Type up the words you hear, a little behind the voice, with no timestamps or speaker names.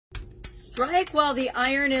Strike while the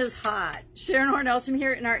iron is hot. Sharon Horn-Elstrom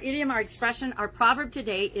here. In our idiom, our expression, our proverb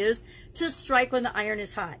today is to strike when the iron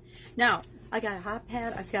is hot. Now, I got a hot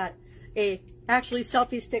pad. I've got a actually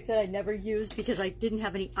selfie stick that I never used because I didn't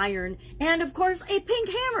have any iron. And of course, a pink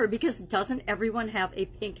hammer, because doesn't everyone have a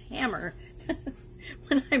pink hammer?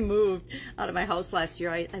 When I moved out of my house last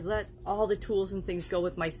year, I let all the tools and things go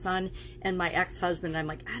with my son and my ex-husband. I'm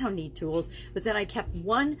like, I don't need tools. But then I kept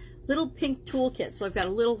one little pink toolkit. So I've got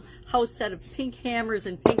a little house set of pink hammers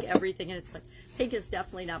and pink everything. And it's like, pink is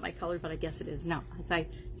definitely not my color, but I guess it is now as I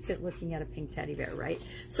sit looking at a pink teddy bear, right?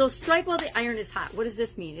 So strike while the iron is hot. What does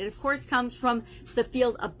this mean? It, of course, comes from the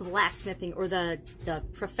field of blacksmithing, or the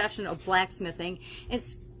profession of blacksmithing.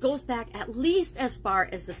 It goes back at least as far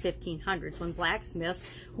as the 1500s, when blacksmiths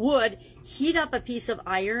would heat up a piece of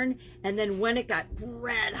iron, and then when it got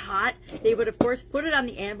red hot, they would, of course, put it on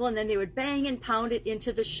the anvil, and then they would bang and pound it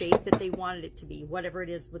into the shape that they wanted it to be, whatever it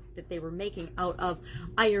is that they were making out of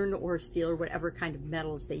iron or steel or whatever kind of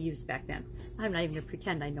metals they used back then. I'm not even going to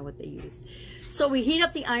pretend I know what they used. So we heat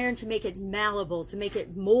up the iron to make it malleable, to make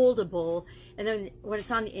it moldable, and then when it's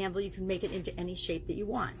on the anvil, you can make it into any shape that you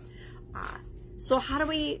want. So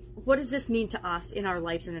what does this mean to us in our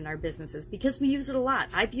lives and in our businesses? Because we use it a lot.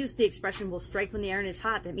 I've used the expression, we'll strike when the iron is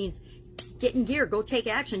hot. That means get in gear, go take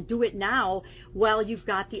action, do it now while you've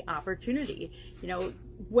got the opportunity. You know,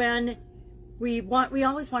 when we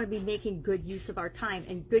always want to be making good use of our time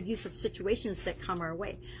and good use of situations that come our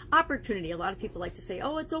way. Opportunity. A lot of people like to say,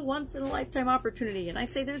 oh, it's a once in a lifetime opportunity. And I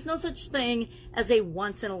say there's no such thing as a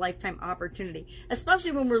once in a lifetime opportunity,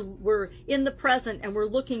 especially when we're in the present and we're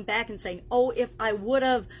looking back and saying, oh, if I would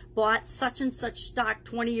have bought such and such stock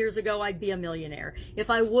 20 years ago, I'd be a millionaire.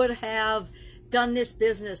 If I would have done this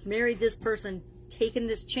business, married this person, taken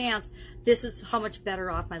this chance, this is how much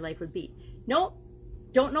better off my life would be. Nope.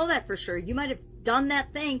 Don't know that for sure. You might have done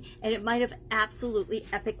that thing and it might have absolutely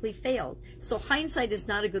epically failed. So hindsight is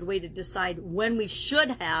not a good way to decide when we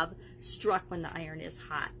should have struck when the iron is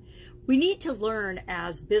hot. We need to learn,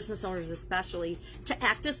 as business owners especially, to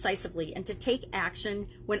act decisively and to take action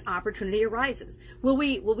when opportunity arises. Will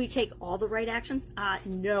we take all the right actions?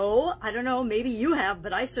 No, I don't know. Maybe you have,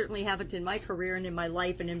 but I certainly haven't in my career and in my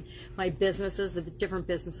life and in my businesses, the different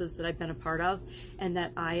businesses that I've been a part of and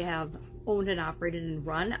that I have owned and operated and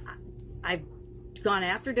run. I've gone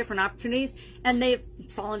after different opportunities and they've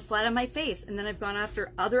fallen flat on my face. And then I've gone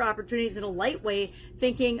after other opportunities in a light way,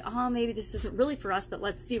 thinking, oh, maybe this isn't really for us, but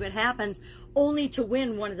let's see what happens, only to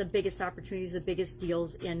win one of the biggest opportunities, the biggest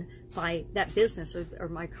deals in that business or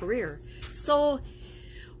my career. So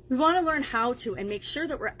we want to learn how to and make sure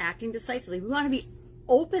that we're acting decisively. We want to be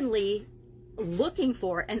openly looking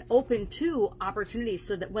for and open to opportunities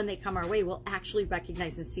so that when they come our way, we'll actually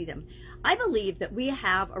recognize and see them. I believe that we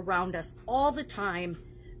have around us all the time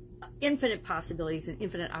infinite possibilities and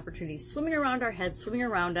infinite opportunities swimming around our heads, swimming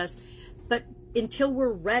around us. But until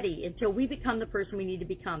we're ready, until we become the person we need to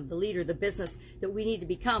become, the leader, the business that we need to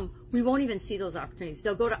become, we won't even see those opportunities.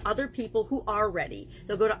 They'll go to other people who are ready.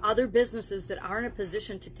 They'll go to other businesses that are in a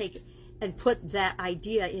position to take and put that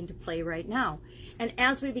idea into play right now. And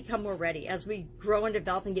as we become more ready, as we grow and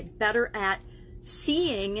develop and get better at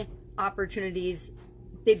seeing opportunities,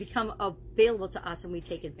 they become available to us and we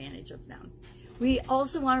take advantage of them. We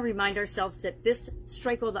also want to remind ourselves that this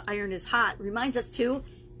strike while the iron is hot reminds us to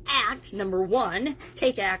act, number one,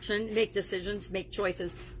 take action, make decisions, make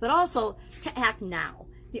choices, but also to act now.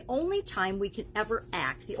 The only time we can ever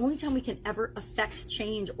act, the only time we can ever affect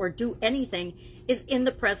change or do anything is in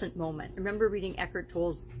the present moment. I remember reading Eckhart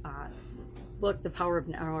Tolle's book, The Power of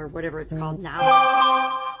Now, or whatever it's called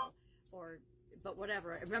now. But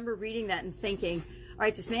whatever. I remember reading that and thinking, all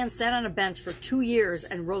right, this man sat on a bench for 2 years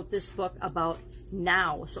and wrote this book about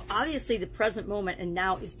now. So obviously the present moment and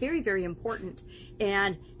now is very, very important.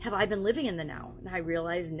 And have I been living in the now? And I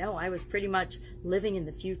realized, no, I was pretty much living in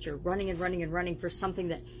the future, running and running and running for something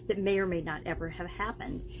that may or may not ever have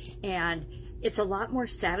happened. And it's a lot more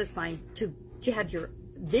satisfying to have your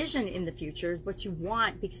vision in the future, what you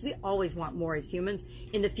want, because we always want more as humans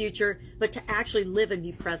in the future, but to actually live and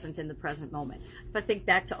be present in the present moment. If I think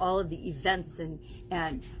back to all of the events and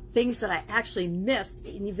things that I actually missed,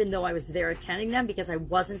 and even though I was there attending them because I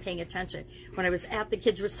wasn't paying attention. When I was at the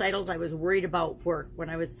kids' recitals, I was worried about work. When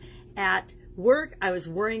I was at work, I was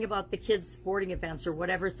worrying about the kids' sporting events or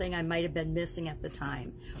whatever thing I might have been missing at the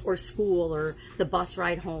time, or school, or the bus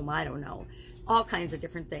ride home, I don't know. All kinds of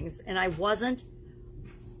different things. And I wasn't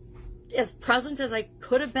as present as I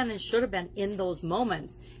could have been and should have been in those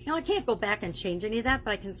moments. Now, I can't go back and change any of that,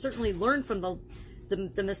 but I can certainly learn from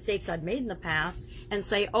the mistakes I've made in the past and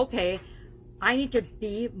say, okay, I need to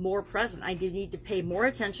be more present. I need to pay more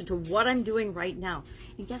attention to what I'm doing right now.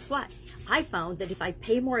 And guess what? I found that if I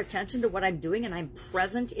pay more attention to what I'm doing and I'm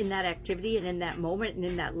present in that activity and in that moment and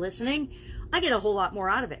in that listening, I get a whole lot more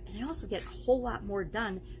out of it. And I also get a whole lot more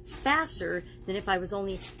done faster than if I was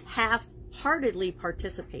only half-heartedly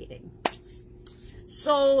participating.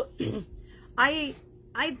 So I've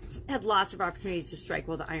had lots of opportunities to strike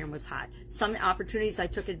while the iron was hot. Some opportunities I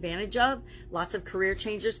took advantage of, lots of career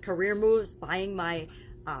changes, career moves, buying my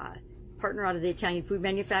partner out of the Italian food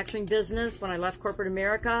manufacturing business when I left corporate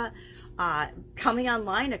America, coming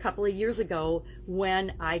online a couple of years ago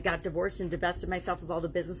when I got divorced and divested myself of all the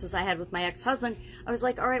businesses I had with my ex-husband. I was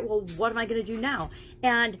like, all right, well, what am I going to do now?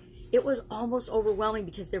 And it was almost overwhelming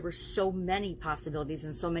because there were so many possibilities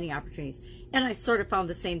and so many opportunities. And I sort of found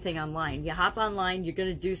the same thing online. You hop online, you're going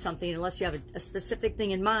to do something, unless you have a specific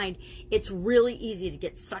thing in mind, it's really easy to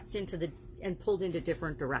get sucked into and pulled into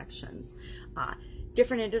different directions.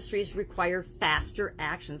 Different industries require faster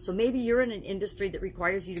action. So maybe you're in an industry that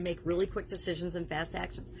requires you to make really quick decisions and fast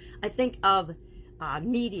actions. I think of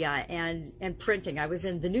media and printing. I was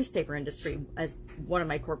in the newspaper industry as one of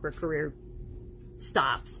my corporate career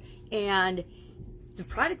stops. And the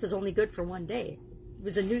product was only good for one day. It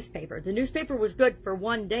was a newspaper. The newspaper was good for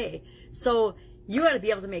one day. So you got to be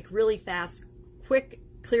able to make really fast, quick,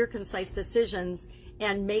 clear, concise decisions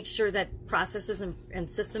and make sure that processes and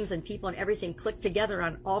systems and people and everything click together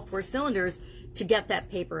on all four cylinders to get that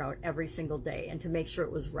paper out every single day and to make sure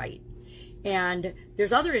it was right. And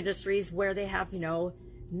there's other industries where they have,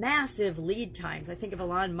 massive lead times. I think of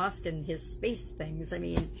Elon Musk and his space things,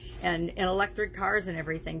 and electric cars and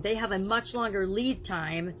everything. They have a much longer lead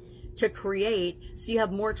time to create, so you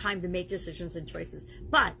have more time to make decisions and choices.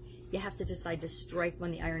 But you have to decide to strike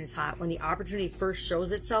when the iron is hot. When the opportunity first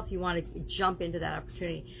shows itself, you want to jump into that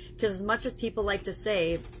opportunity. Because as much as people like to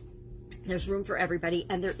say there's room for everybody,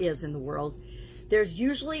 and there is in the world, there's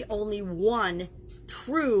usually only one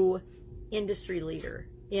true industry leader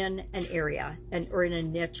in an area or in a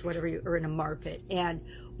niche, or in a market. And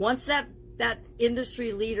once that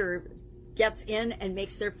industry leader gets in and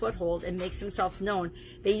makes their foothold and makes themselves known,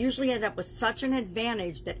 they usually end up with such an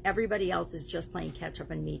advantage that everybody else is just playing catch up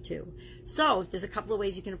and me too. So there's a couple of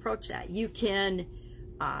ways you can approach that. You can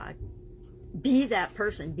be that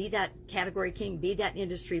person, be that category king, be that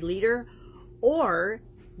industry leader, or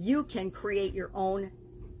you can create your own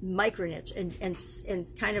micro niche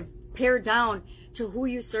and kind of pare down to who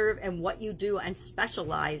you serve and what you do and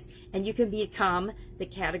specialize, and you can become the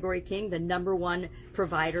category king, the #1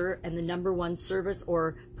 provider and the #1 service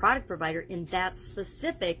or product provider in that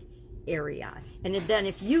specific area. And then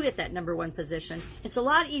if you get that #1 position, it's a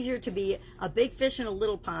lot easier to be a big fish in a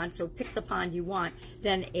little pond, so pick the pond you want,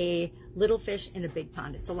 than a little fish in a big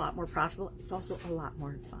pond. It's a lot more profitable. It's also a lot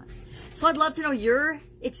more fun. So I'd love to know your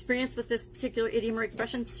experience with this particular idiom or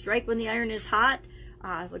expression, strike when the iron is hot.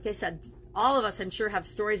 Like I said, all of us, I'm sure, have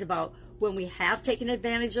stories about when we have taken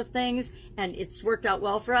advantage of things and it's worked out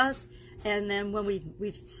well for us, and then when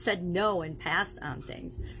we've said no and passed on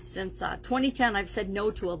things. Since 2010, I've said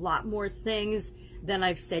no to a lot more things than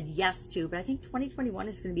I've said yes to, but I think 2021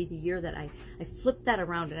 is going to be the year that I flip that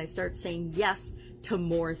around and I start saying yes to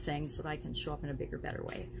more things so that I can show up in a bigger, better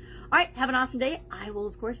way. All right, have an awesome day. I will,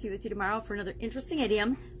 of course, be with you tomorrow for another interesting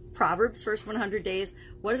idiom. Proverbs, first 100 days.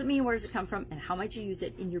 What does it mean? Where does it come from? And how might you use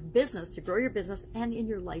it in your business to grow your business and in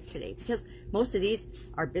your life today? Because most of these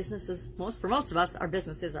are businesses, for most of us, our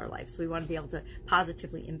business is our life. So we want to be able to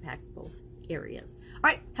positively impact both areas. All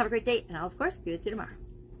right, have a great day. And I'll, of course, be with you tomorrow.